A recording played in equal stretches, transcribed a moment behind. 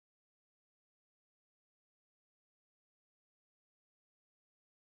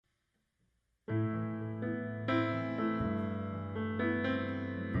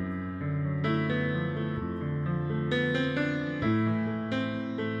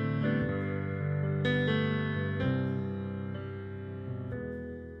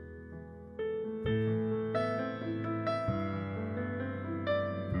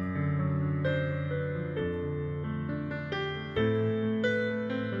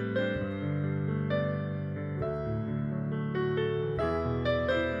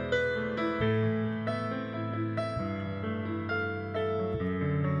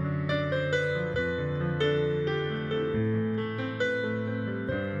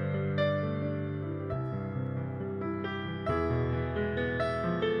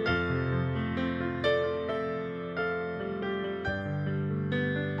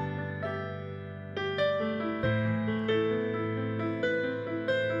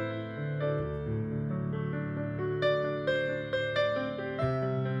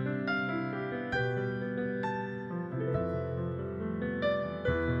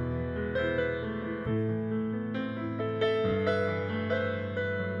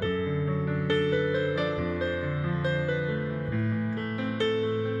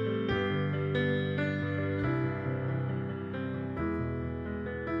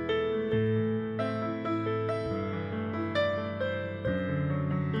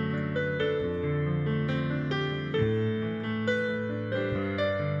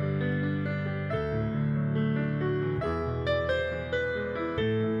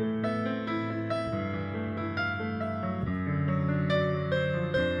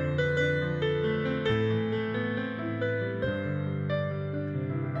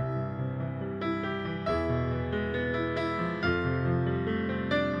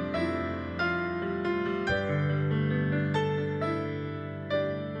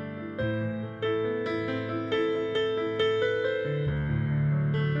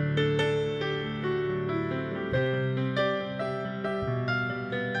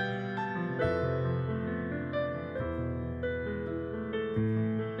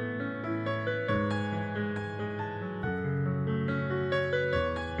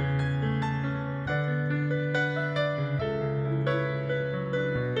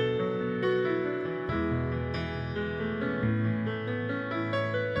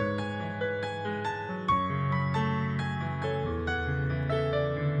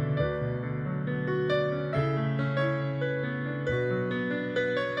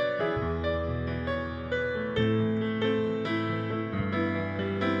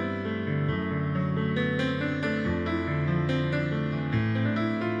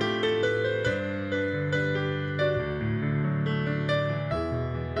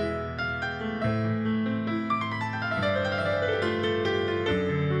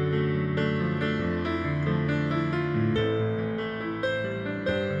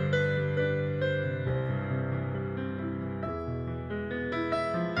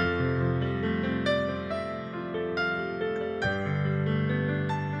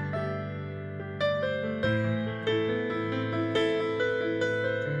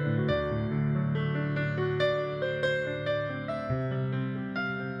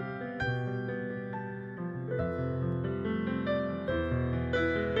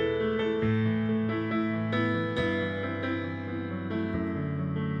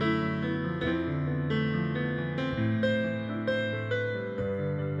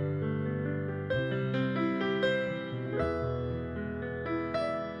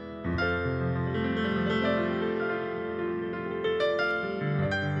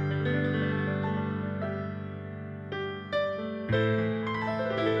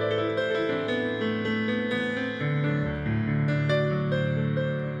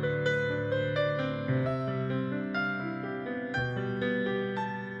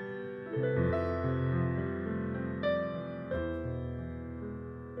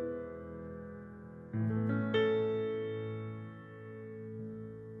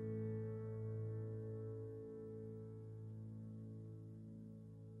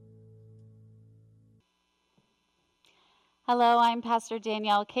Hello, I'm Pastor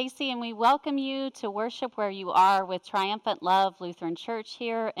Danielle Casey, and we welcome you to worship where you are with Triumphant Love Lutheran Church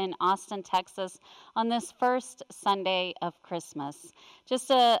here in Austin, Texas, on this first Sunday of Christmas. Just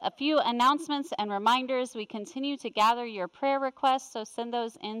a few announcements and reminders. We continue to gather your prayer requests, so send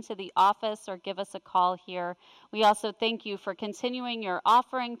those into the office or give us a call here. We also thank you for continuing your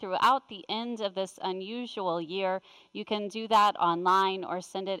offering throughout the end of this unusual year. You can do that online or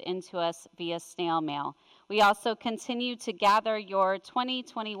send it into us via snail mail. We also continue to gather your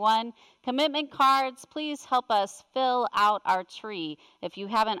 2021 commitment cards. Please help us fill out our tree. If you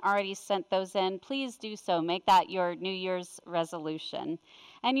haven't already sent those in, please do so. Make that your New Year's resolution.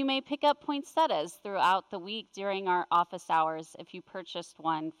 And you may pick up poinsettias throughout the week during our office hours if you purchased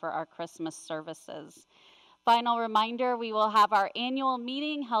one for our Christmas services. Final reminder, we will have our annual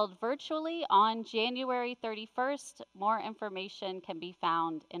meeting held virtually on January 31st. More information can be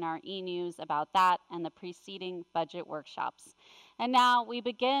found in our e-news about that and the preceding budget workshops. And now we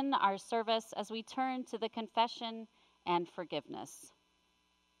begin our service as we turn to the confession and forgiveness.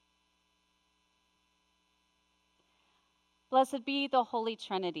 Blessed be the Holy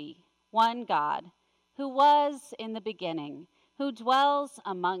Trinity, one God, who was in the beginning, who dwells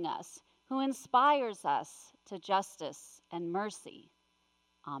among us, who inspires us to justice and mercy.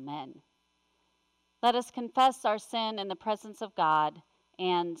 Amen. Let us confess our sin in the presence of God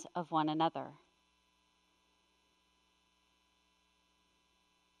and of one another.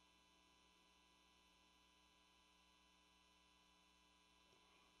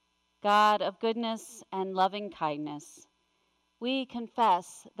 God of goodness and loving kindness, we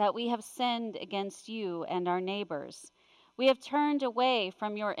confess that we have sinned against you and our neighbors. We have turned away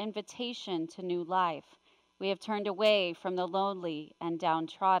from your invitation to new life. We have turned away from the lonely and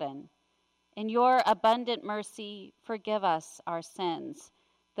downtrodden. In your abundant mercy, forgive us our sins,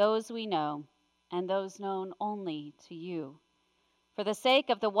 those we know and those known only to you. For the sake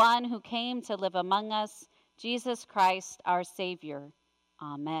of the one who came to live among us, Jesus Christ, our Savior.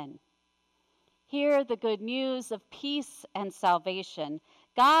 Amen. Hear the good news of peace and salvation.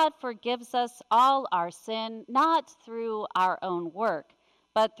 God forgives us all our sin, not through our own work,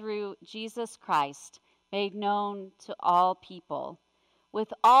 but through Jesus Christ, made known to all people.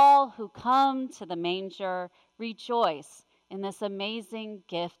 With all who come to the manger, rejoice in this amazing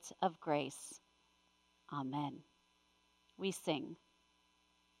gift of grace. Amen. We sing.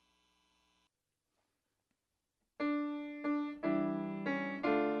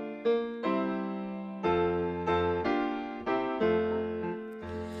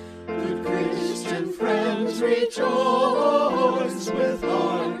 Friends, rejoice with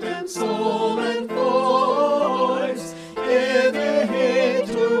heart and soul and voice. Give heed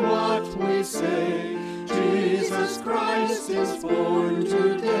to what we say. Jesus Christ is born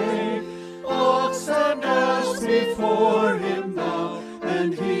today. Ox and ass before him bow,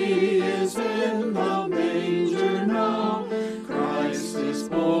 and he is in the manger now. Christ is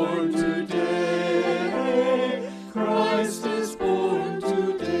born today. Christ is born today.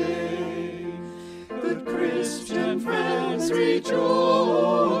 Christian friends,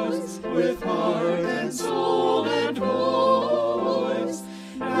 rejoice with heart and soul and voice.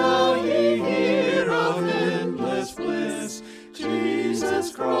 Now ye hear of endless bliss.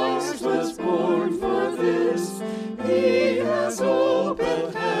 Jesus Christ was born for this. He has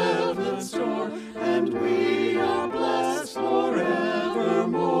opened heaven's door, and we are blessed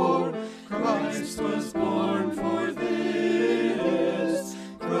forevermore. Christ was born for this.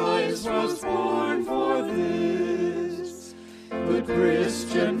 Christ was born for this. Good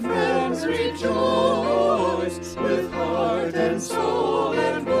Christian friends, rejoice with heart and soul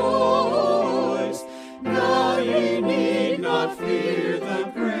and voice. Now ye need not fear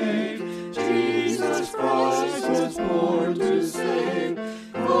the grave. Jesus Christ was born to save.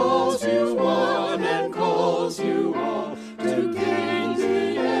 Calls you one and calls you all to gain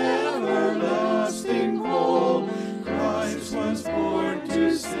the everlasting whole. Christ was born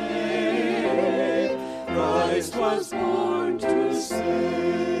to save. Christ was born to save.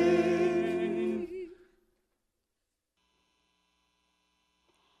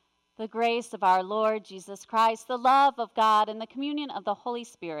 The grace of our Lord Jesus Christ, the love of God, and the communion of the Holy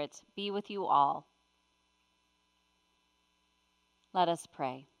Spirit be with you all. Let us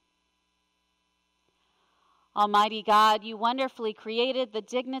pray. Almighty God, you wonderfully created the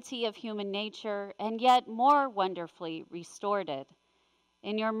dignity of human nature and yet more wonderfully restored it.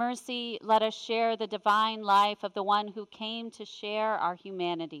 In your mercy, let us share the divine life of the one who came to share our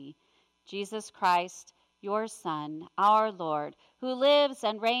humanity, Jesus Christ, your Son, our Lord, who lives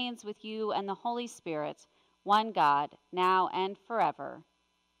and reigns with you and the Holy Spirit, one God, now and forever.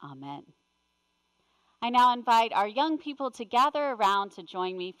 Amen. I now invite our young people to gather around to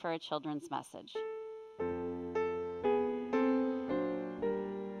join me for a children's message.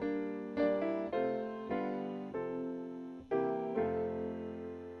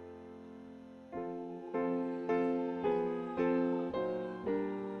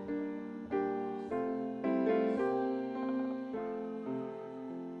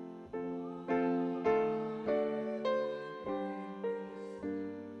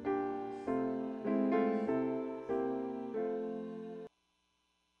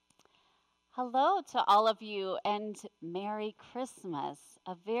 Hello to all of you and Merry Christmas.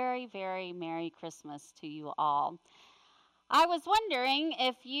 A very, very Merry Christmas to you all. I was wondering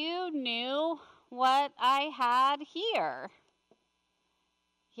if you knew what I had here.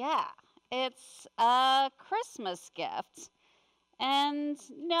 Yeah, it's a Christmas gift. And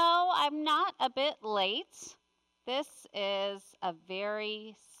no, I'm not a bit late. This is a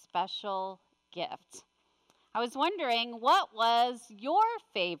very special gift. I was wondering, what was your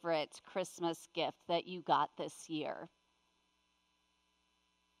favorite Christmas gift that you got this year?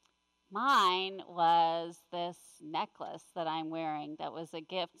 Mine was this necklace that I'm wearing that was a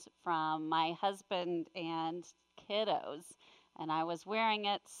gift from my husband and kiddos, and I was wearing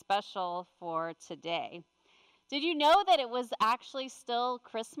it special for today. Did you know that it was actually still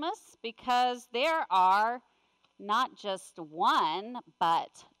Christmas? Because there are not just 1,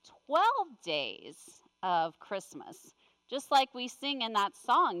 but 12 days of Christmas, just like we sing in that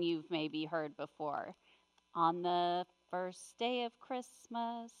song you've maybe heard before. On the first day of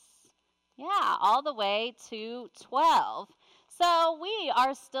Christmas. Yeah, all the way to 12. So we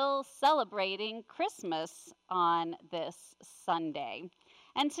are still celebrating Christmas on this Sunday.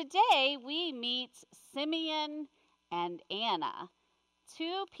 And today we meet Simeon and Anna,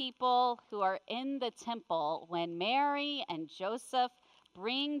 2 people who are in the temple when Mary and Joseph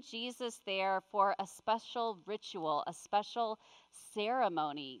bring Jesus there for a special ritual, a special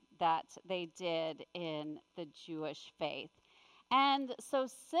ceremony that they did in the Jewish faith. And so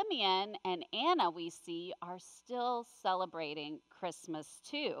Simeon and Anna, we see, are still celebrating Christmas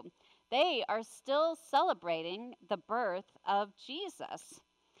too. They are still celebrating the birth of Jesus.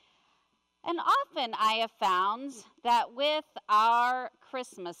 And often I have found that with our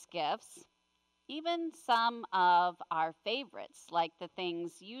Christmas gifts, even some of our favorites, like the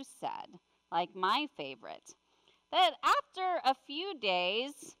things you said, like my favorite, that after a few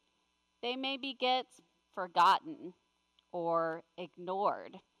days, they maybe get forgotten or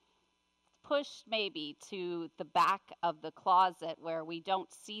ignored, pushed maybe to the back of the closet where we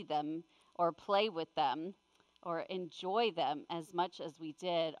don't see them or play with them or enjoy them as much as we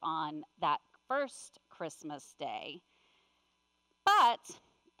did on that first Christmas day. But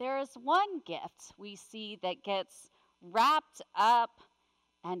there is one gift we see that gets wrapped up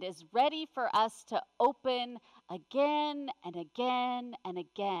and is ready for us to open again and again and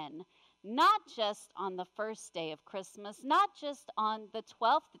again, not just on the first day of Christmas, not just on the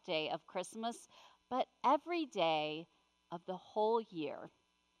 12th day of Christmas, but every day of the whole year.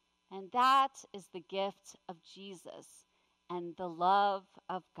 And that is the gift of Jesus and the love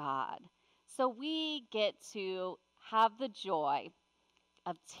of God. So we get to have the joy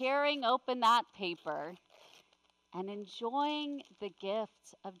of tearing open that paper and enjoying the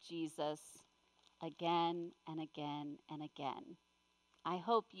gift of Jesus again and again and again. I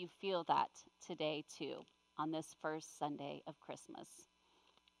hope you feel that today too, on this first Sunday of Christmas.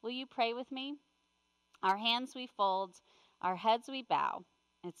 Will you pray with me? Our hands we fold, our heads we bow.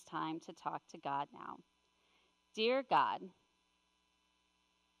 It's time to talk to God now. Dear God,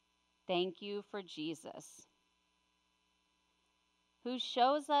 thank you for Jesus, who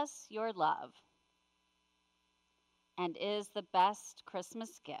shows us your love and is the best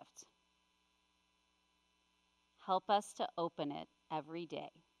Christmas gift. Help us to open it every day.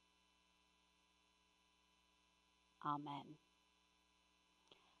 Amen.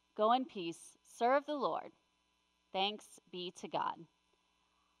 Go in peace, serve the Lord. Thanks be to God.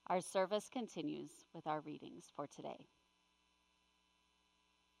 Our service continues with our readings for today.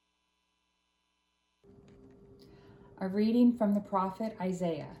 A reading from the prophet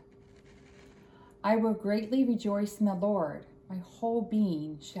Isaiah. I will greatly rejoice in the Lord. My whole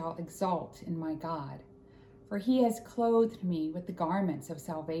being shall exult in my God. For he has clothed me with the garments of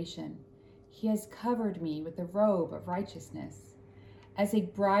salvation. He has covered me with the robe of righteousness. As a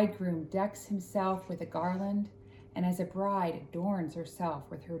bridegroom decks himself with a garland, and as a bride adorns herself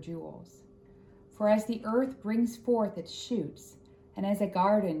with her jewels. For as the earth brings forth its shoots, and as a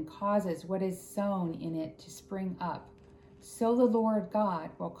garden causes what is sown in it to spring up, so the Lord God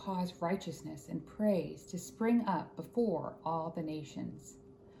will cause righteousness and praise to spring up before all the nations.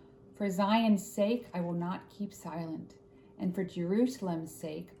 For Zion's sake I will not keep silent, and for Jerusalem's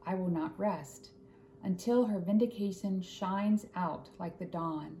sake I will not rest, until her vindication shines out like the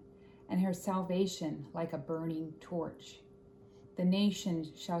dawn, and her salvation like a burning torch. The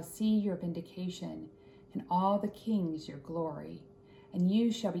nations shall see your vindication, and all the kings your glory, and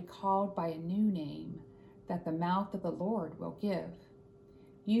you shall be called by a new name that the mouth of the Lord will give.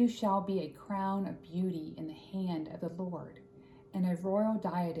 You shall be a crown of beauty in the hand of the Lord, and a royal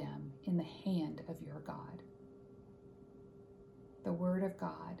diadem in the hand of your God. The word of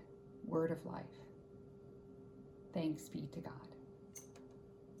God, word of life. Thanks be to God.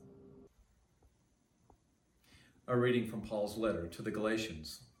 A reading from Paul's letter to the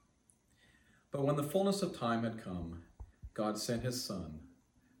Galatians. But when the fullness of time had come, God sent his Son,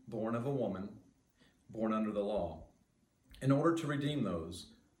 born of a woman, born under the law, in order to redeem those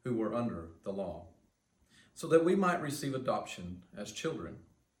who were under the law, so that we might receive adoption as children.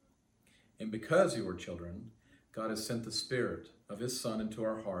 And because you are children, God has sent the Spirit of his Son into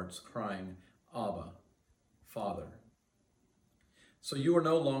our hearts, crying, Abba, Father. So you are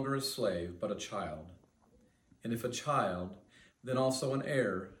no longer a slave, but a child. And if a child, then also an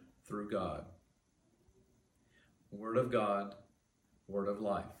heir through God. Word of God, word of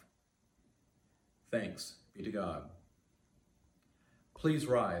life. Thanks be to God. Please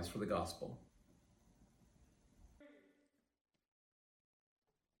rise for the gospel.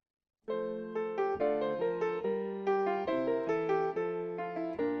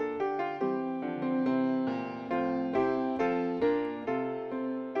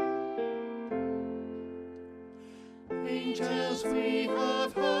 Angels we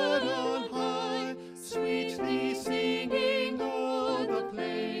have heard on high, sweetly singing o'er the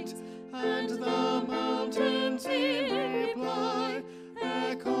plains, and the mountains in reply,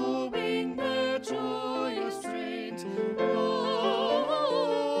 echoing their joyous strains.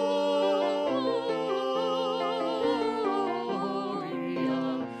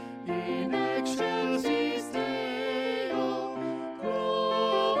 Gloria in excelsis Deo,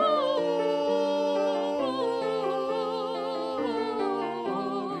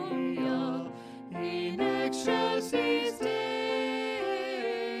 Gloria in excelsis Deo.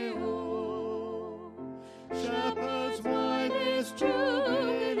 Shepherds, why this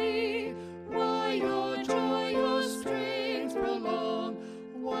jubilee? Why your joyous strains prolong?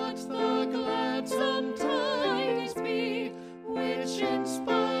 What the gladsome tidings be, which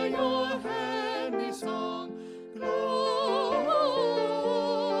inspire your heavenly song? Gloria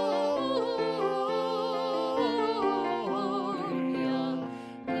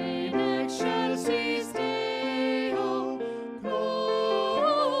in excelsis Deo,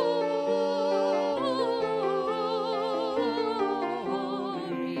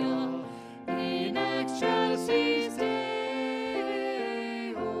 Gloria in excelsis Deo.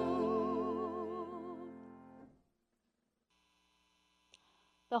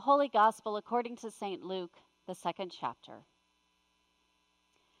 The Holy Gospel according to St. Luke, the 2nd chapter.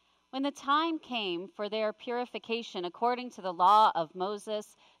 When the time came for their purification according to the law of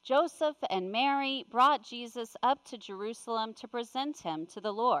Moses, Joseph and Mary brought Jesus up to Jerusalem to present him to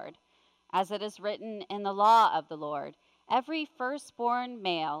the Lord. As it is written in the law of the Lord, every firstborn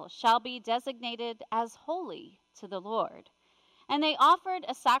male shall be designated as holy to the Lord. And they offered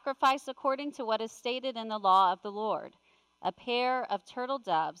a sacrifice according to what is stated in the law of the Lord, a pair of turtle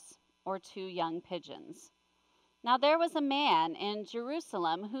doves or 2 young pigeons. Now there was a man in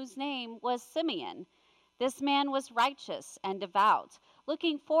Jerusalem whose name was Simeon. This man was righteous and devout,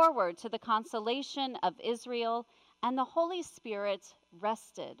 looking forward to the consolation of Israel, and the Holy Spirit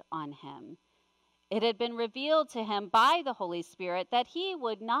rested on him. It had been revealed to him by the Holy Spirit that he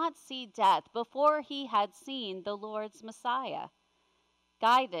would not see death before he had seen the Lord's Messiah.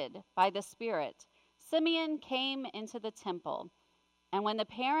 Guided by the Spirit, Simeon came into the temple, and when the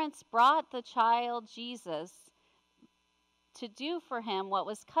parents brought the child Jesus to do for him what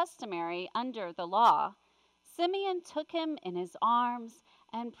was customary under the law, Simeon took him in his arms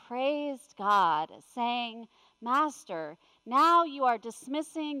and praised God, saying, Master, now you are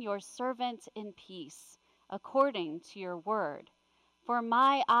dismissing your servant in peace, according to your word. For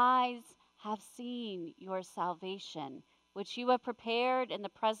my eyes have seen your salvation, which you have prepared in the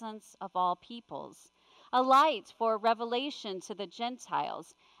presence of all peoples, a light for revelation to the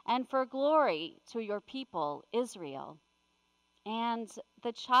Gentiles, and for glory to your people Israel. And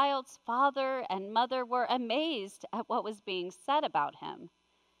the child's father and mother were amazed at what was being said about him.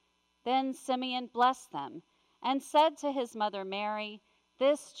 Then Simeon blessed them and said to his mother Mary,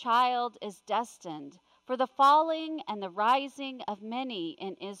 This child is destined for the falling and the rising of many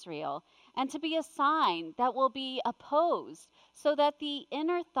in Israel, and to be a sign that will be opposed, so that the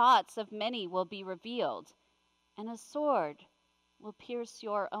inner thoughts of many will be revealed, and a sword will pierce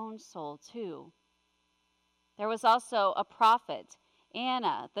your own soul too. There was also a prophet,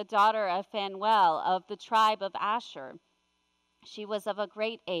 Anna, the daughter of Phanuel of the tribe of Asher. She was of a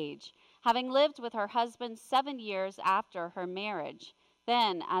great age, having lived with her husband 7 years after her marriage,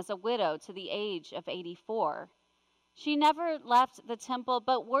 then as a widow to the age of 84. She never left the temple,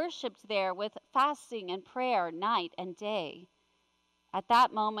 but worshipped there with fasting and prayer night and day. At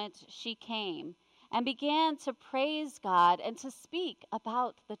that moment she came and began to praise God and to speak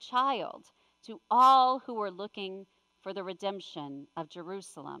about the child to all who were looking for the redemption of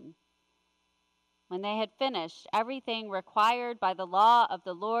Jerusalem. When they had finished everything required by the law of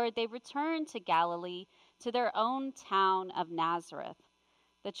the Lord, they returned to Galilee, to their own town of Nazareth.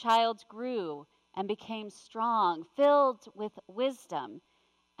 The child grew and became strong, filled with wisdom,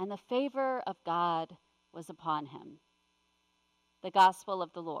 and the favor of God was upon him. The Gospel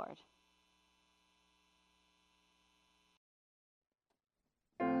of the Lord.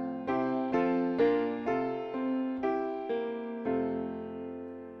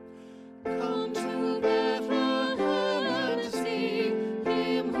 Come to Bethlehem and see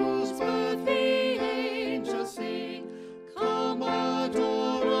him whose birth the angels sing. Come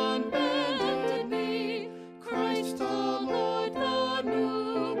adore on bended knee, Christ the Lord, the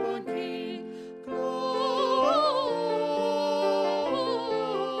newborn King.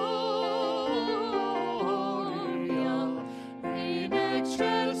 Gloria in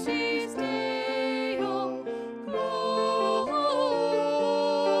excelsis Deo.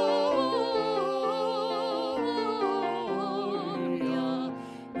 Gloria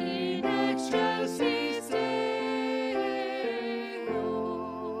in excelsis Deo.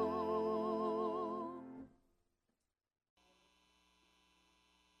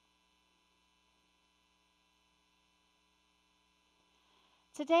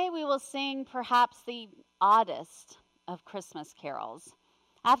 Today we will sing perhaps the oddest of Christmas carols.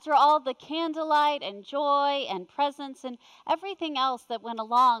 After all the candlelight and joy and presents and everything else that went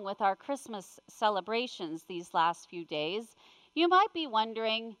along with our Christmas celebrations these last few days, you might be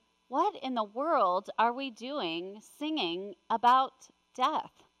wondering, what in the world are we doing singing about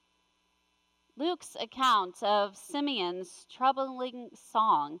death? Luke's account of Simeon's troubling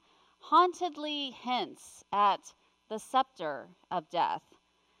song hauntedly hints at the specter of death,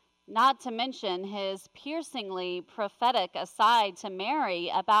 not to mention his piercingly prophetic aside to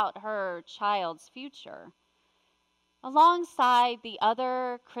Mary about her child's future. Alongside the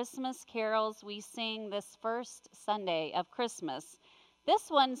other Christmas carols we sing this first Sunday of Christmas, this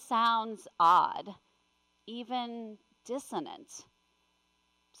one sounds odd, even dissonant.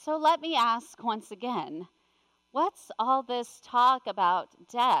 So let me ask once again, what's all this talk about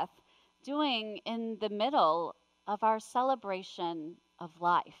death doing in the middle of our celebration of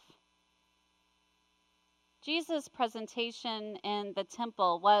life? Jesus' presentation in the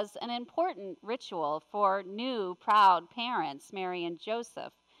temple was an important ritual for new, proud parents, Mary and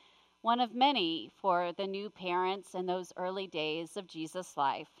Joseph, one of many for the new parents in those early days of Jesus'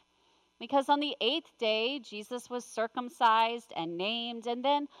 life. Because on the 8th day, Jesus was circumcised and named, and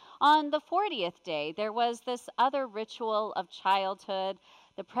then on the 40th day, there was this other ritual of childhood,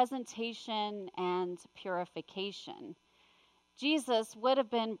 the presentation and purification. Jesus would have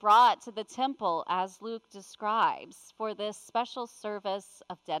been brought to the temple, as Luke describes, for this special service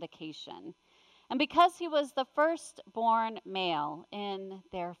of dedication, and because he was the firstborn male in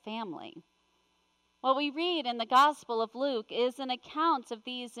their family. What we read in the Gospel of Luke is an account of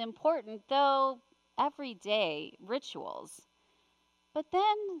these important, though everyday, rituals. But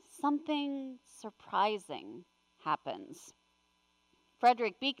then something surprising happens.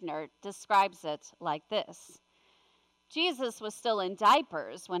 Frederick Buechner describes it like this. Jesus was still in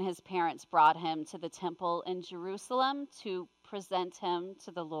diapers when his parents brought him to the temple in Jerusalem to present him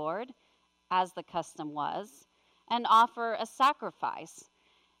to the Lord, as the custom was, and offer a sacrifice.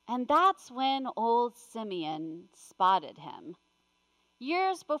 And that's when old Simeon spotted him.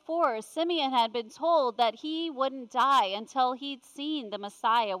 Years before, Simeon had been told that he wouldn't die until he'd seen the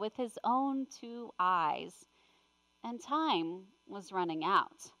Messiah with his own 2 eyes, and time was running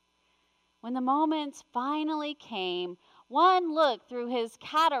out. When the moment finally came, one look through his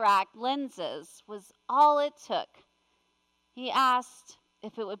cataract lenses was all it took. He asked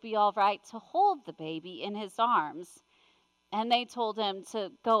if it would be all right to hold the baby in his arms, and they told him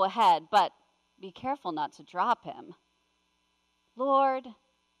to go ahead, but be careful not to drop him. Lord,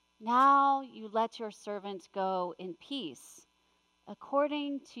 now you let your servant go in peace,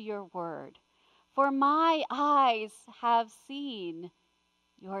 according to your word. For my eyes have seen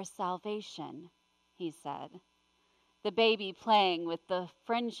your salvation, he said, the baby playing with the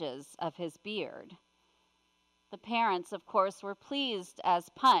fringes of his beard. The parents, of course, were pleased as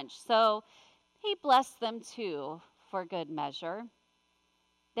punch, so he blessed them too, for good measure.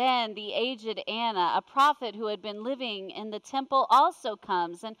 Then the aged Anna, a prophet who had been living in the temple, also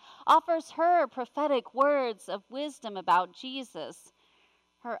comes and offers her prophetic words of wisdom about Jesus.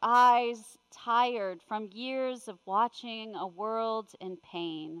 Her eyes tired from years of watching a world in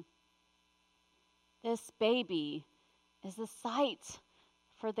pain. This baby is a sight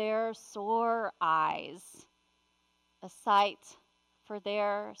for their sore eyes, a sight for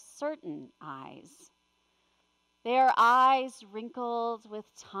their certain eyes. They are eyes wrinkled with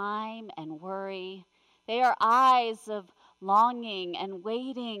time and worry. They are eyes of longing and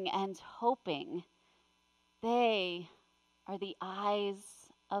waiting and hoping. They are the eyes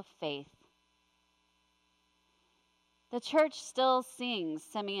of faith. The church still sings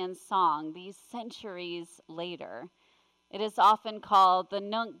Simeon's song these centuries later. It is often called the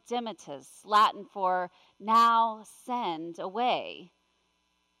Nunc Dimittis, Latin for now send away.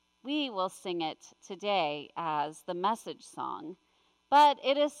 We will sing it today as the message song, but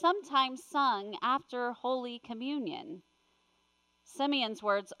it is sometimes sung after Holy Communion. Simeon's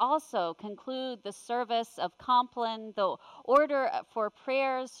words also conclude the service of Compline, the order for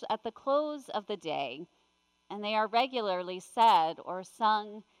prayers at the close of the day, and they are regularly said or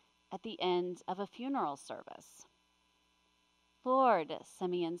sung at the end of a funeral service. Lord,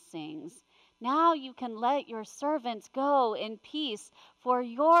 Simeon sings, now you can let your servant go in peace, for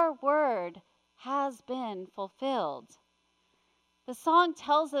your word has been fulfilled. The song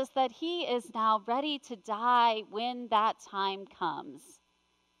tells us that he is now ready to die when that time comes.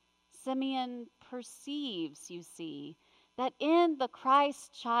 Simeon perceives, you see, that in the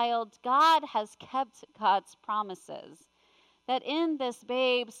Christ child, God has kept God's promises, that in this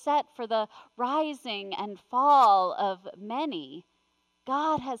babe set for the rising and fall of many,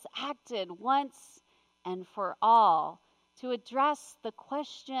 God has acted once and for all to address the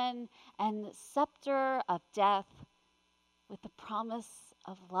question and scepter of death with the promise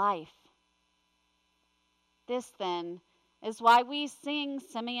of life. This, then, is why we sing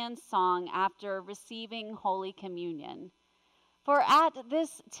Simeon's song after receiving Holy Communion. For at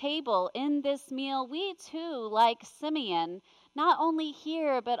this table, in this meal, we too, like Simeon, not only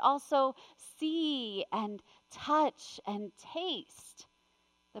hear, but also see and touch and taste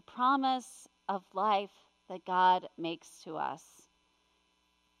the promise of life that God makes to us.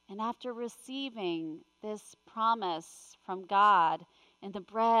 And after receiving this promise from God in the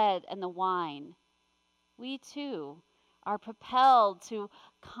bread and the wine, we too are propelled to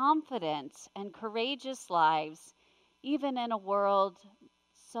confident and courageous lives, even in a world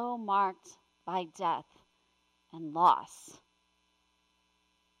so marked by death and loss.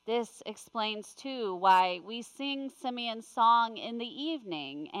 This explains, too, why we sing Simeon's song in the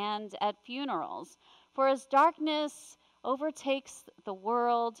evening and at funerals. For as darkness overtakes the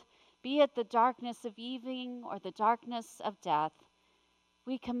world, be it the darkness of evening or the darkness of death,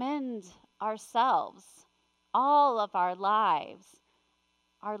 we commend ourselves, all of our lives,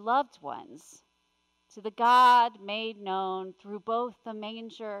 our loved ones, to the God made known through both the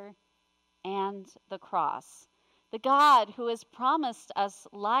manger and the cross. The God who has promised us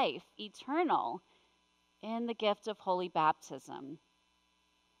life eternal in the gift of holy baptism.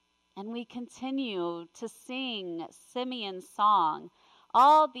 And we continue to sing Simeon's song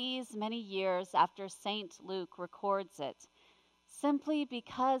all these many years after St. Luke records it, simply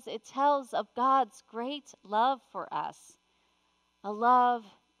because it tells of God's great love for us, a love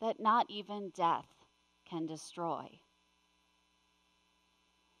that not even death can destroy.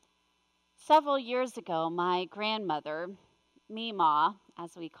 Several years ago, my grandmother, Mima,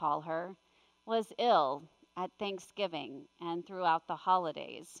 as we call her, was ill at Thanksgiving and throughout the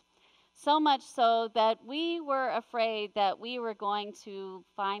holidays. So much so that we were afraid that we were going to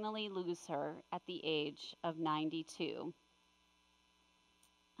finally lose her at the age of 92.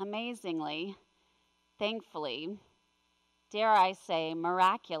 Amazingly, thankfully, dare I say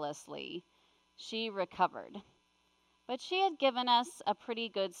miraculously, she recovered. But she had given us a pretty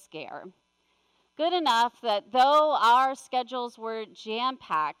good scare. Good enough that though our schedules were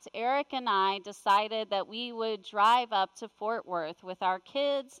jam-packed, Eric and I decided that we would drive up to Fort Worth with our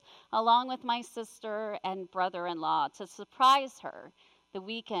kids, along with my sister and brother-in-law, to surprise her the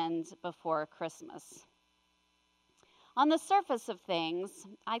weekend before Christmas. On the surface of things,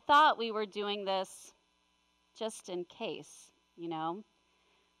 I thought we were doing this just in case,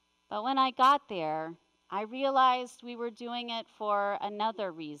 But when I got there, I realized we were doing it for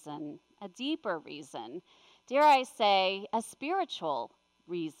another reason a deeper reason, dare I say, a spiritual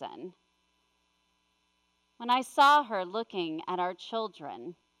reason. When I saw her looking at our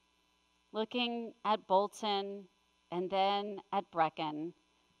children, looking at Bolton and then at Brecken,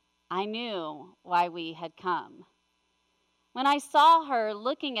 I knew why we had come. When I saw her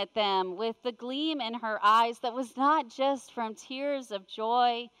looking at them with the gleam in her eyes that was not just from tears of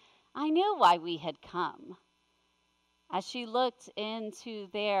joy, I knew why we had come. As she looked into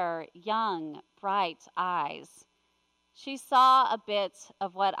their young, bright eyes, she saw a bit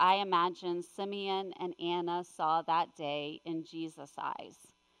of what I imagine Simeon and Anna saw that day in Jesus' eyes.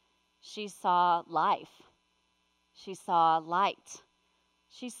 She saw life. She saw light.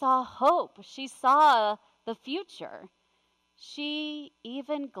 She saw hope. She saw the future. She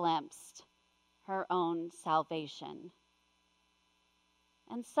even glimpsed her own salvation.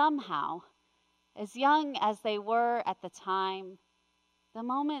 And somehow, as young as they were at the time, the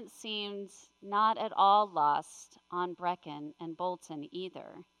moment seemed not at all lost on Brecken and Bolton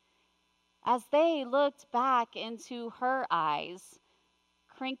either. As they looked back into her eyes,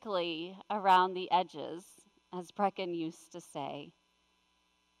 crinkly around the edges, as Brecken used to say,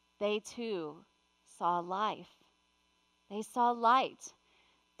 they too saw life. They saw light.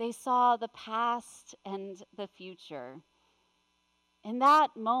 They saw the past and the future. In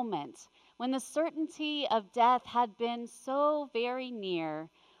that moment, when the certainty of death had been so very near,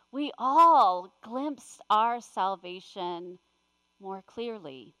 we all glimpsed our salvation more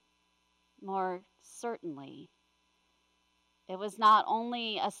clearly, more certainly. It was not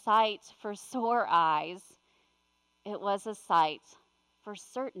only a sight for sore eyes, it was a sight for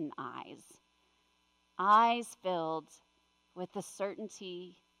certain eyes filled with the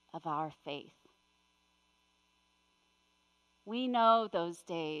certainty of our faith. We know those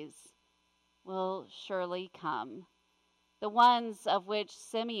days will surely come, the ones of which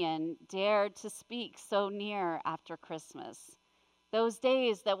Simeon dared to speak so near after Christmas, those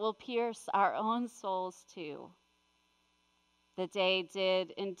days that will pierce our own souls too. The day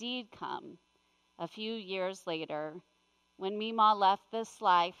did indeed come a few years later when Mima left this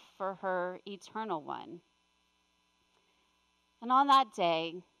life for her eternal one. And on that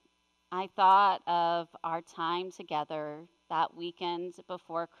day, I thought of our time together that weekend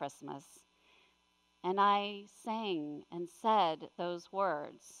before Christmas, and I sang and said those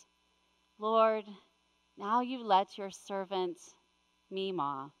words, Lord, now you let your servant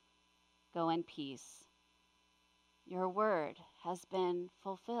Mima go in peace. Your word has been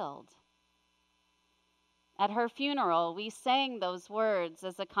fulfilled. At her funeral, we sang those words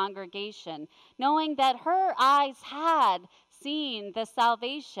as a congregation, knowing that her eyes had seen the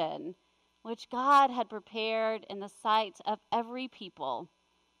salvation which God had prepared in the sight of every people,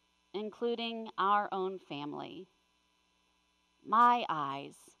 including our own family. My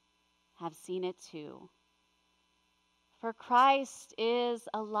eyes have seen it too. For Christ is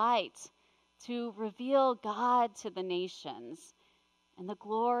a light to reveal God to the nations and the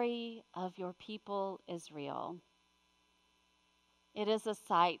glory of your people Israel. It is a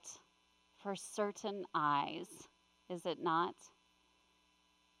sight for certain eyes, is it not?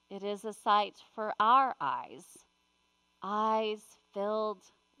 It is a sight for our eyes filled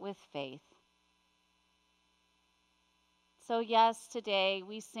with faith. So yes, today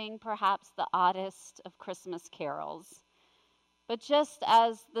we sing perhaps the oddest of Christmas carols. But just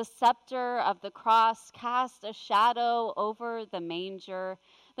as the scepter of the cross cast a shadow over the manger,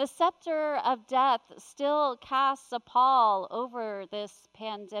 the scepter of death still casts a pall over this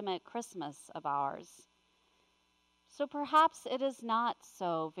pandemic Christmas of ours. So perhaps it is not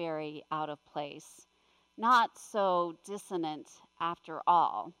so very out of place, not so dissonant after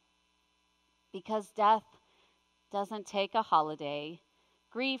all, because death doesn't take a holiday.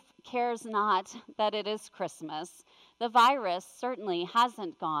 Grief cares not that it is Christmas. The virus certainly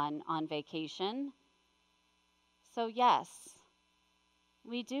hasn't gone on vacation. So yes,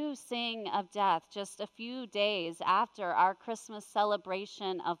 we do sing of death just a few days after our Christmas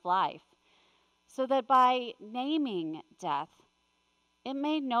celebration of life, so that by naming death, it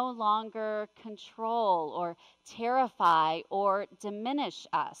may no longer control or terrify or diminish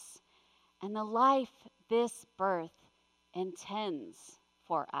us and the life this birth intends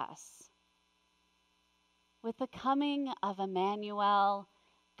for us. With the coming of Emmanuel,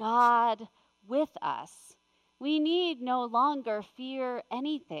 God with us, we need no longer fear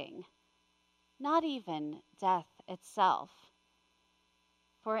anything, not even death itself.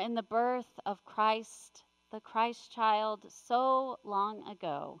 For in the birth of Christ, the Christ child, so long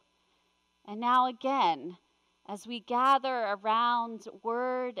ago, and now again, as we gather around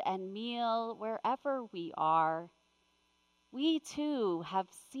word and meal wherever we are, we too have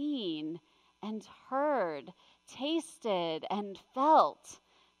seen and heard, tasted and felt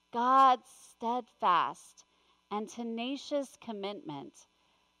God's steadfast and tenacious commitment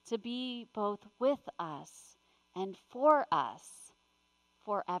to be both with us and for us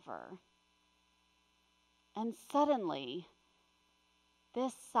forever. And suddenly,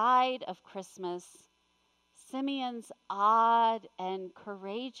 this side of Christmas, Simeon's odd and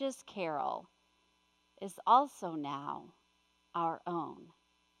courageous carol is also now our own.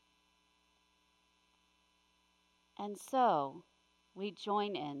 And so we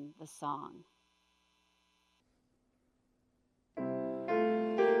join in the song.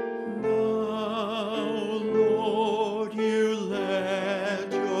 Now, Lord, you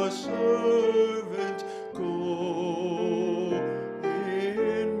let your servant go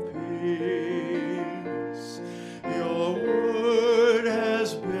in peace. Your word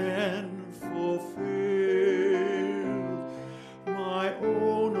has been fulfilled. My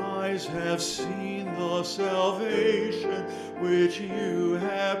own eyes have seen the salvation which you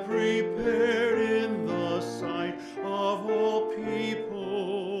have prepared in the sight of all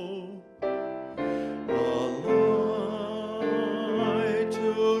people, a light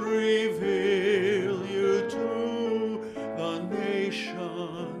to reveal you to the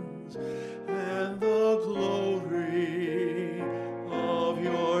nations, and the glory of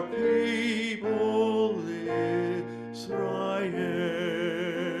your people Israel.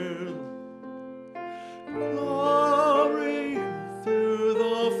 Glory to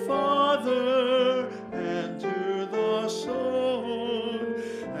the Father, and to the Son,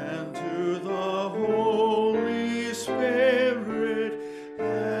 and to the Holy Spirit,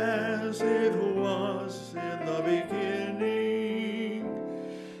 as it was in the beginning,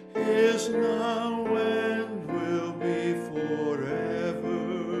 is now, and will be forever.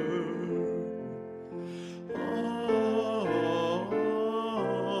 Amen.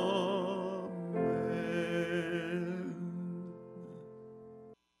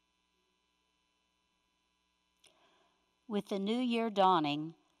 With the new year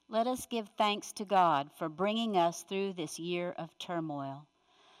dawning, let us give thanks to God for bringing us through this year of turmoil.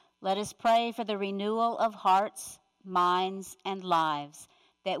 Let us pray for the renewal of hearts, minds, and lives,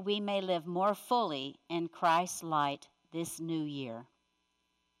 that we may live more fully in Christ's light this new year.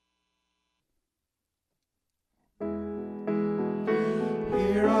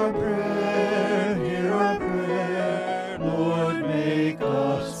 Hear our prayer, Lord, make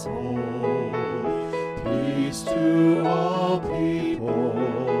us whole. Peace to all people,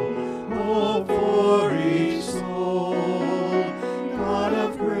 hope for each soul. God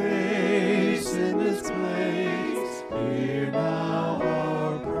of grace in this place, hear now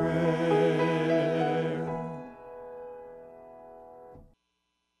our prayer.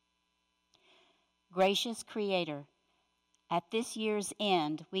 Gracious Creator, at this year's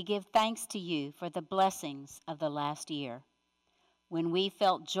end, we give thanks to you for the blessings of the last year. When we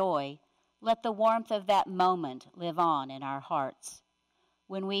felt joy, let the warmth of that moment live on in our hearts.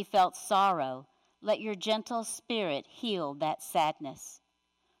 When we felt sorrow, let your gentle spirit heal that sadness.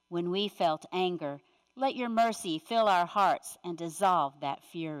 When we felt anger, let your mercy fill our hearts and dissolve that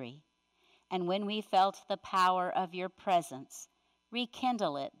fury. And when we felt the power of your presence,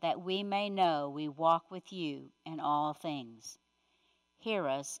 rekindle it that we may know we walk with you in all things. Hear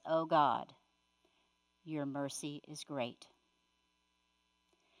us, O God. Your mercy is great.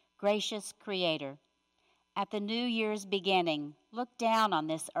 Gracious Creator, at the new year's beginning, look down on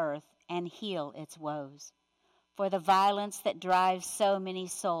this earth and heal its woes. For the violence that drives so many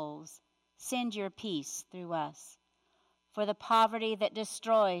souls, send your peace through us. For the poverty that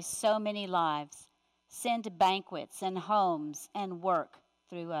destroys so many lives, send banquets and homes and work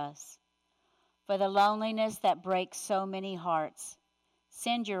through us. For the loneliness that breaks so many hearts,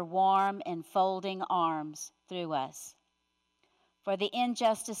 send your warm enfolding arms through us. For the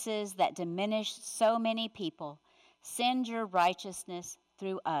injustices that diminish so many people, send your righteousness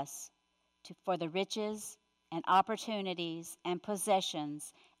through us. For the riches and opportunities and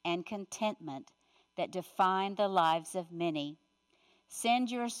possessions and contentment that define the lives of many, send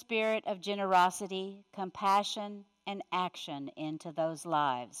your spirit of generosity, compassion, and action into those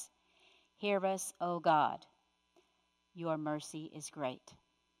lives. Hear us, O God. Your mercy is great.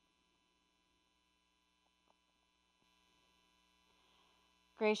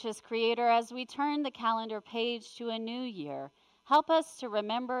 Gracious Creator, as we turn the calendar page to a new year, help us to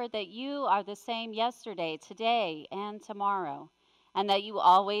remember that you are the same yesterday, today, and tomorrow, and that you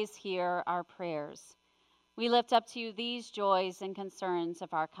always hear our prayers. We lift up to you these joys and concerns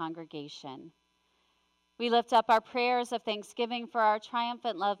of our congregation. We lift up our prayers of thanksgiving for our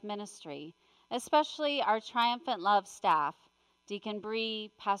Triumphant Love ministry, especially our Triumphant Love staff, Deacon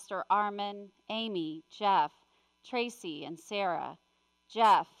Bree, Pastor Armin, Amy, Jeff, Tracy, and Sarah,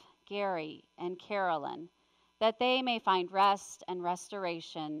 Jeff, Gary, and Carolyn, that they may find rest and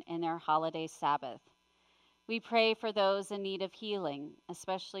restoration in their holiday Sabbath. We pray for those in need of healing,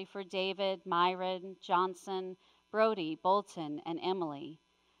 especially for David, Myron, Johnson, Brody, Bolton, and Emily,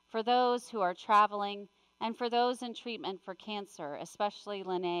 for those who are traveling, and for those in treatment for cancer, especially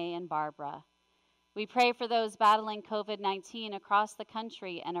Lene and Barbara. We pray for those battling COVID-19 across the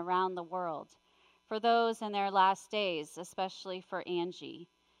country and around the world, for those in their last days, especially for Angie,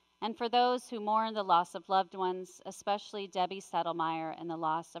 and for those who mourn the loss of loved ones, especially Debbie Settlemeyer and the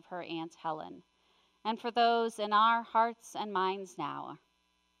loss of her Aunt Helen, and for those in our hearts and minds now.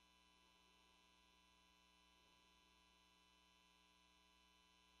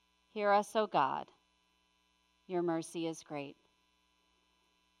 Hear us, O God. Your mercy is great.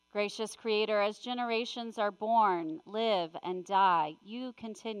 Gracious Creator, as generations are born, live, and die, you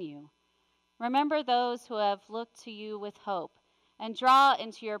continue. Remember those who have looked to you with hope, and draw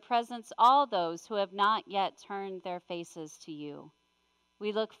into your presence all those who have not yet turned their faces to you.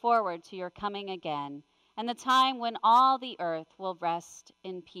 We look forward to your coming again, and the time when all the earth will rest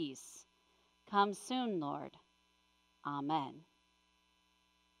in peace. Come soon, Lord. Amen.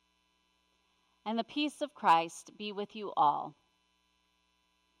 And the peace of Christ be with you all.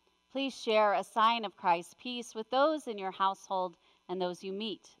 Please share a sign of Christ's peace with those in your household and those you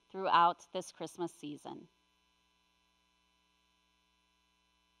meet throughout this Christmas season.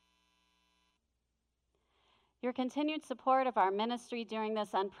 Your continued support of our ministry during this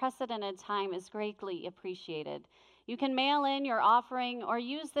unprecedented time is greatly appreciated. You can mail in your offering or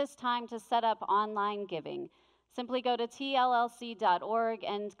use this time to set up online giving. Simply go to tllc.org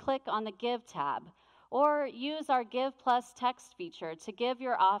and click on the Give tab, or use our Give Plus text feature to give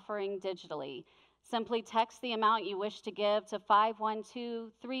your offering digitally. Simply text the amount you wish to give to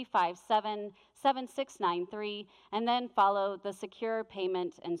 512-357-7693 and then follow the secure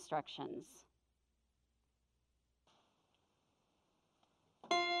payment instructions.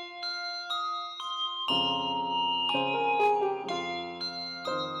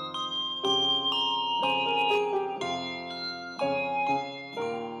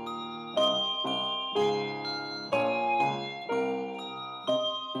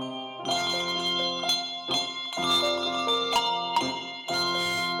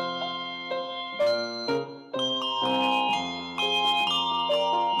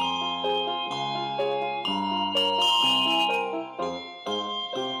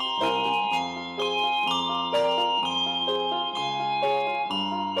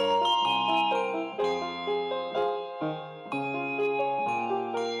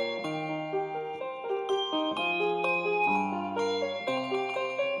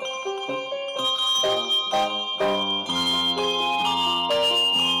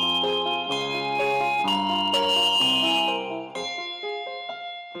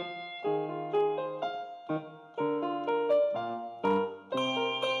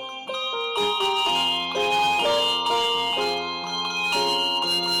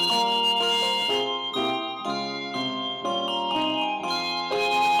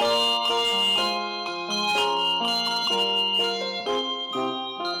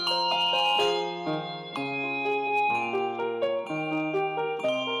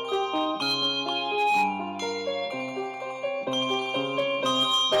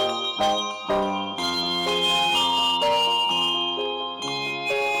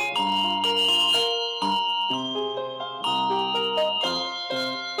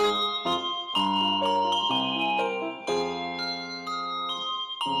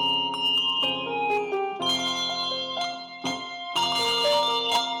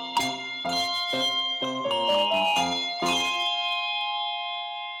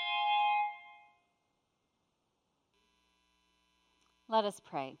 Let us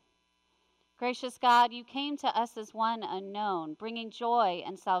pray. Gracious God, you came to us as one unknown, bringing joy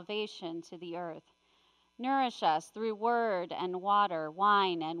and salvation to the earth. Nourish us through word and water,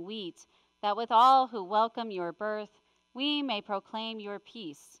 wine and wheat, that with all who welcome your birth, we may proclaim your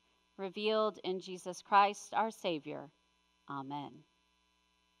peace, revealed in Jesus Christ, our Savior. Amen.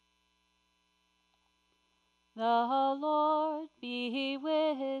 The Lord be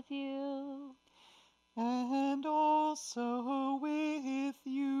with you. And also with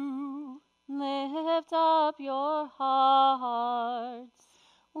you. Lift up your hearts.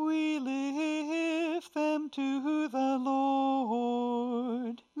 We lift them to the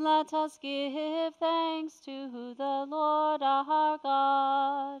Lord. Let us give thanks to the Lord our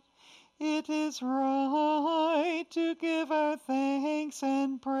God. It is right to give our thanks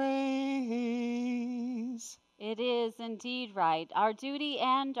and praise is indeed right, our duty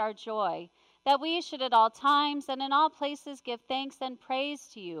and our joy, that we should at all times and in all places give thanks and praise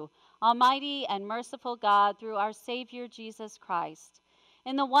to you, Almighty and merciful God, through our Savior Jesus Christ.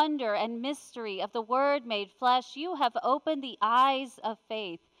 In the wonder and mystery of the Word made flesh, you have opened the eyes of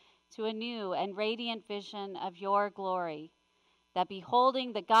faith to a new and radiant vision of your glory, that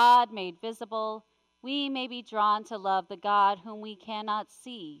beholding the God made visible, we may be drawn to love the God whom we cannot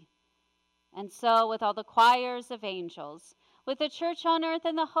see. And so, with all the choirs of angels, with the church on earth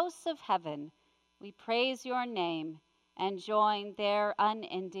and the hosts of heaven, we praise your name and join their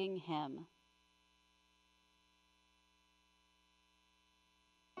unending hymn.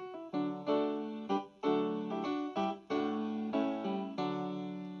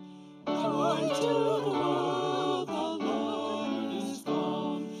 Joy to the world, the Lord is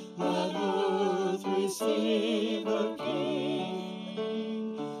come. Let earth receive her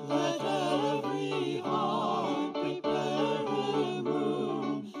King. Let every heart prepare him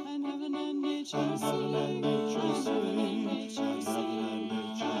room. And heaven and nature sing. And heaven and nature sing.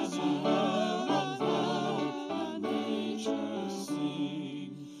 And nature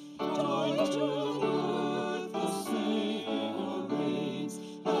sing. Joy to the earth, the Savior reigns.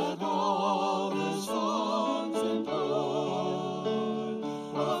 Let all the songs employ,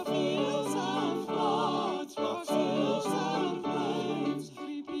 what fields and floods, what hills and plains,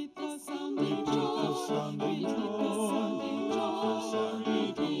 repeat the sounding joy, repeat the sounding joy,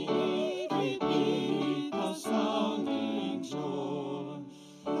 repeat the sounding joy.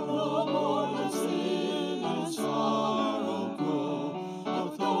 No more will sin and sorrow grow, no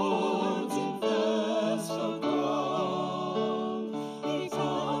thorns infest the ground. He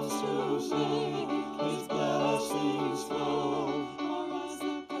comes to make his blessings flow, or as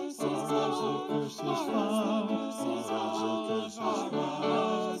the curse is found, or as the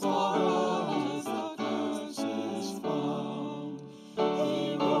curse is found.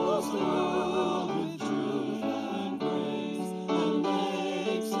 He rules the world with truth and grace, and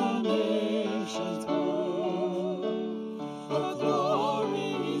makes the nations prove the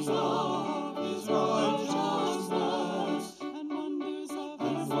glories of his righteousness and wonders of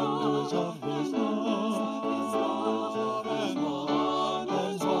his love, and wonders of his love.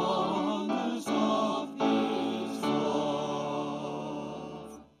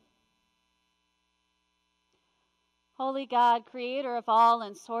 Holy God, creator of all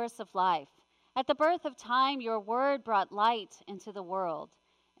and source of life, at the birth of time, your word brought light into the world.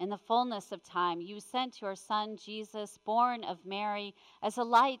 In the fullness of time, you sent your Son, Jesus, born of Mary, as a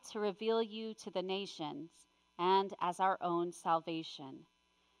light to reveal you to the nations and as our own salvation.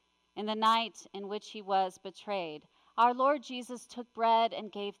 In the night in which he was betrayed, our Lord Jesus took bread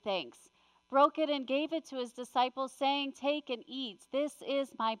and gave thanks, broke it and gave it to his disciples, saying, "Take and eat. This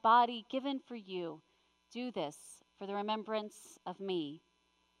is my body given for you. Do this for the remembrance of me."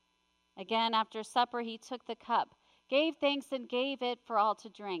 Again, after supper, he took the cup, gave thanks, and gave it for all to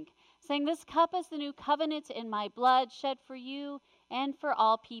drink, saying, "This cup is the new covenant in my blood, shed for you and for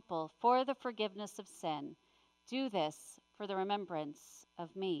all people, for the forgiveness of sin. Do this for the remembrance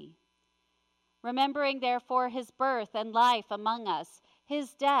of me." Remembering, therefore, his birth and life among us,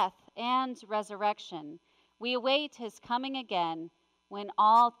 his death and resurrection, we await his coming again, when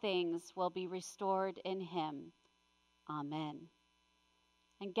all things will be restored in him. Amen.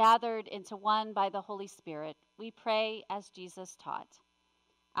 And gathered into one by the Holy Spirit, we pray as Jesus taught.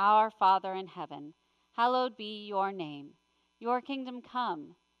 Our Father in heaven, hallowed be your name. Your kingdom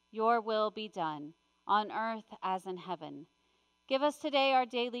come, your will be done, on earth as in heaven. Give us today our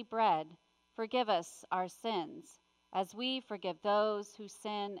daily bread. Forgive us our sins, as we forgive those who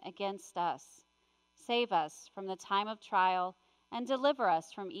sin against us. Save us from the time of trial, and deliver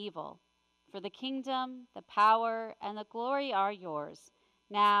us from evil. For the kingdom, the power, and the glory are yours,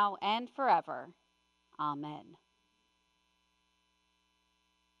 now and forever. Amen.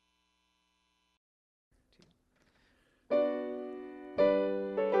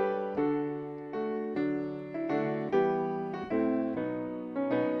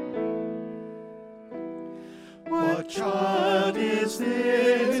 What child is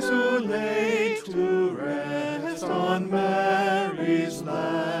this who late to rest on Mary's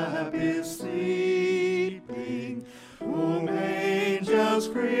lap is sleeping, whom angels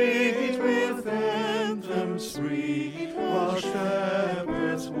greet with anthems sweet, while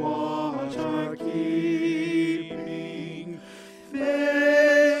shepherds watch are keeping?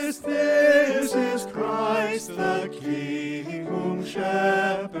 This is Christ the King, whom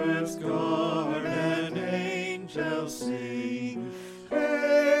shepherds guard and angels sing.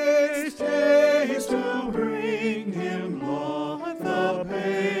 Haste, haste to bring him, Lord, the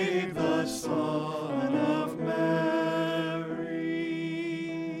babe, the Son of Man.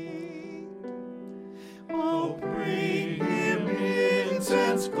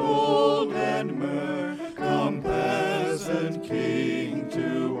 incense, gold, and myrrh. Come, peasant king,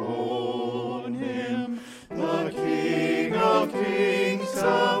 to own him. The King of kings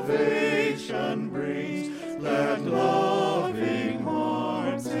salvation brings. Let loving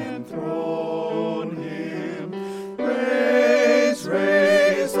hearts enthrone him. Raise,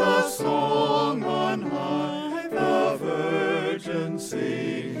 raise a song on high. The Virgin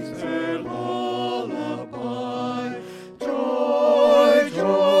sings her lullaby. Joy,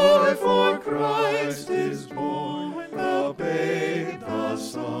 joy, for Christ is born, the babe, the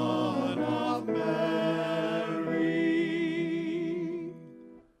Son of Mary.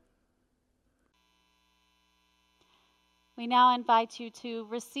 We now invite you to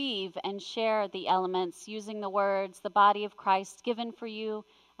receive and share the elements using the words, the body of Christ given for you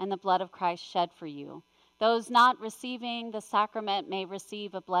and the blood of Christ shed for you. Those not receiving the sacrament may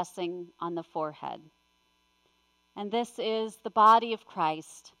receive a blessing on the forehead. And this is the body of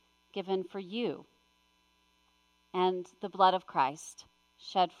Christ given for you and the blood of Christ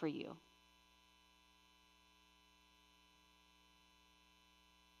shed for you.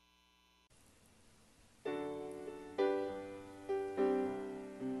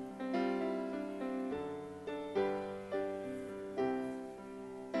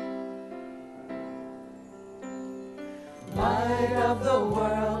 Light of the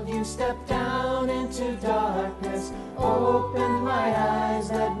world, you stepped down into darkness, opened my eyes,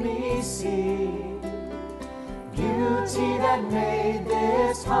 let me see beauty that made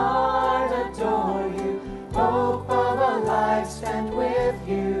this heart adore you, hope of a life spent with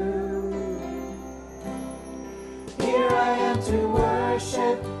you. Here I am to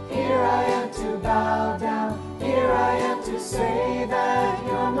worship, here I am to bow down, here I am to say that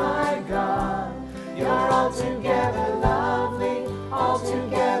you're my God. You're altogether lovely,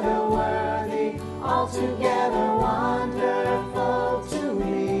 altogether worthy, altogether wonderful to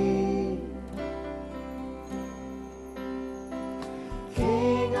me.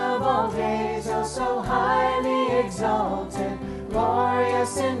 King of all days, oh so highly exalted,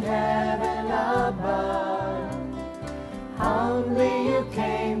 glorious in heaven above. Humbly you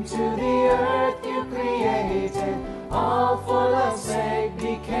came to the earth you created, all for love's sake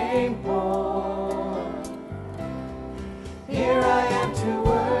became poor. Here I am to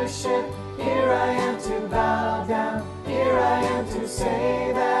worship, here I am to bow down, here I am to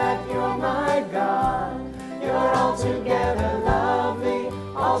say that you're my God. You're altogether lovely,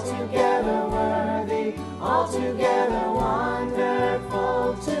 altogether worthy, altogether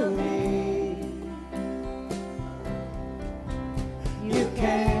wonderful to me. You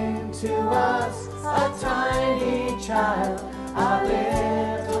came to us, a tiny child, a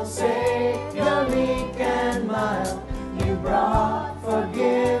little Savior, meek and mild. You brought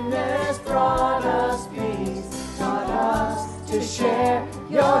forgiveness, brought us peace, taught us to share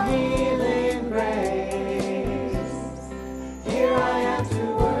your healing grace. Here I am to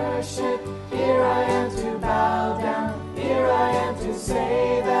worship, here I am to bow down, here I am to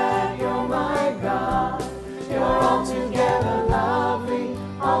say that you're my God. You're altogether lovely,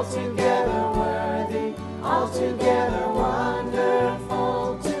 altogether worthy, altogether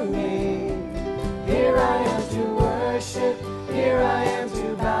wonderful to me. Here I am to worship, here I am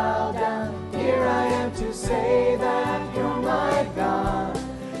to bow down, here I am to say that you're my God.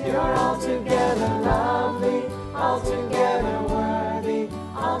 You're altogether lovely, altogether worthy,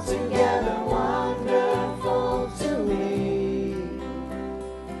 altogether wonderful to me.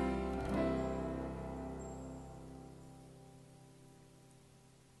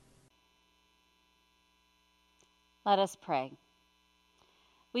 Let us pray.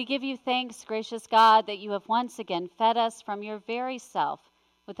 We give you thanks, gracious God, that you have once again fed us from your very self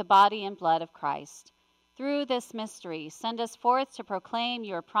with the body and blood of Christ. Through this mystery, send us forth to proclaim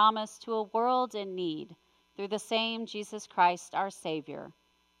your promise to a world in need, through the same Jesus Christ, our Savior.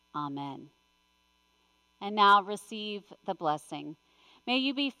 Amen. And now receive the blessing. May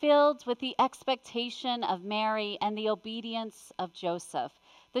you be filled with the expectation of Mary and the obedience of Joseph,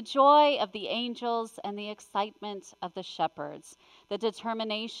 the joy of the angels and the excitement of the shepherds, the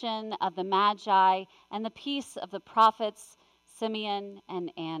determination of the magi and the peace of the prophets Simeon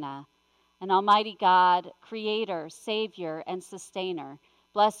and Anna. And Almighty God, Creator, Savior, and Sustainer,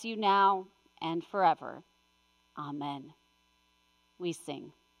 bless you now and forever. Amen. We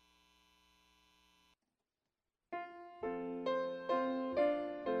sing.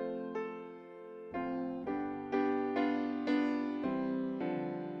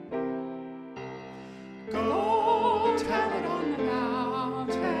 Go tell it on the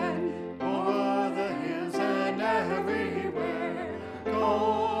mountain, over the hills and everywhere.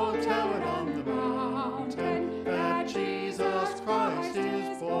 Go tell it on the mountain, that Jesus Christ is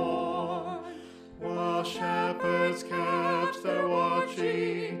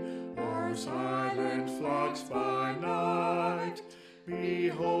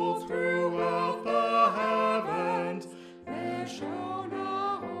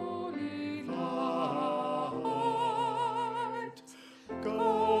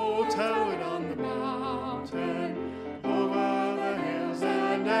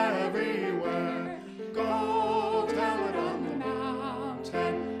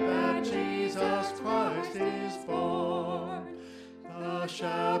The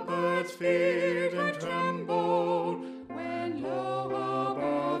shepherds feared and trembled when low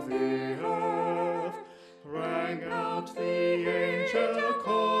above the earth rang out the angel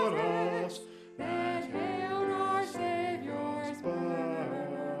chorus that hailed our Savior's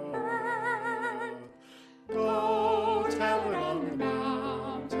birth. Go tell it on the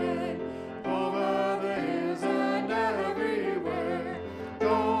mountain, over the hills and everywhere.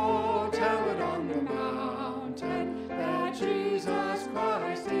 Go tell it on the mountain that Jesus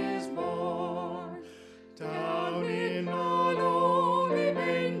Christ is born. Down in the lowly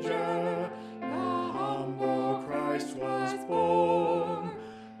manger, the humble Christ was born.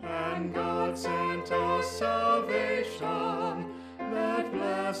 And God sent us salvation, that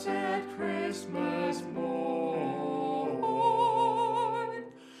blessed Christmas morn.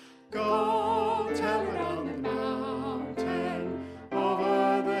 Go tell it on the mountain,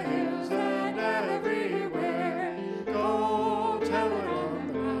 over the hills and everywhere. Go tell it on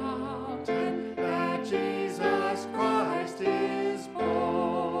the mountain that Jesus Christ is born.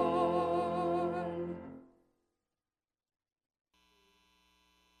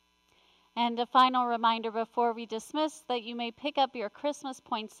 And a final reminder before we dismiss that you may pick up your Christmas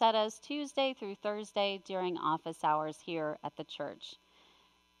poinsettias Tuesday through Thursday during office hours here at the church.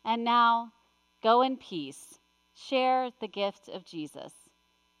 And now, go in peace. Share the gift of Jesus.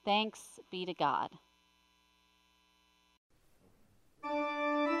 Thanks be to God.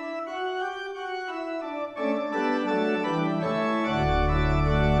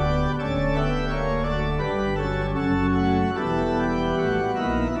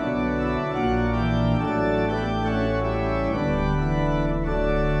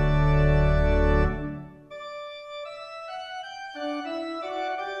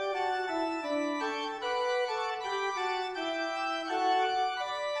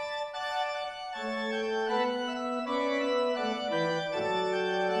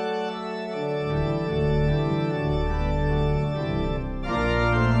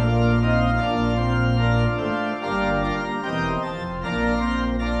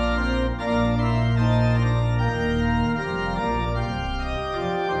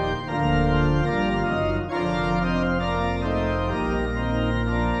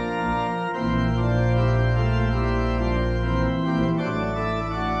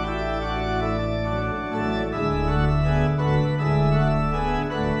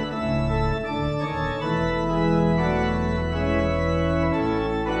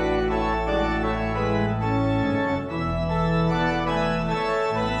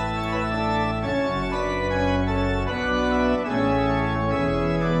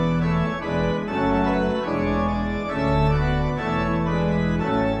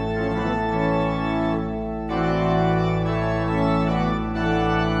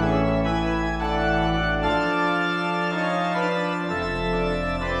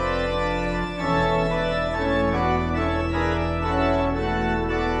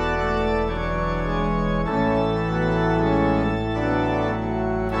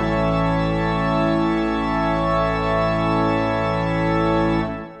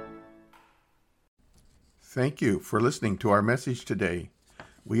 Thank you for listening to our message today.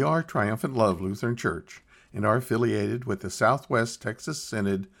 We are Triumphant Love Lutheran Church and are affiliated with the Southwest Texas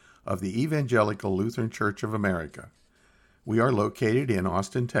Synod of the Evangelical Lutheran Church of America. We are located in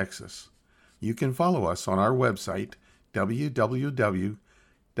Austin, Texas. You can follow us on our website, www.tllc.org.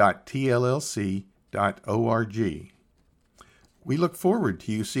 We look forward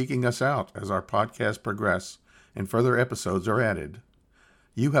to you seeking us out as our podcasts progress and further episodes are added.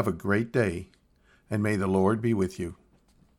 You have a great day, and may the Lord be with you.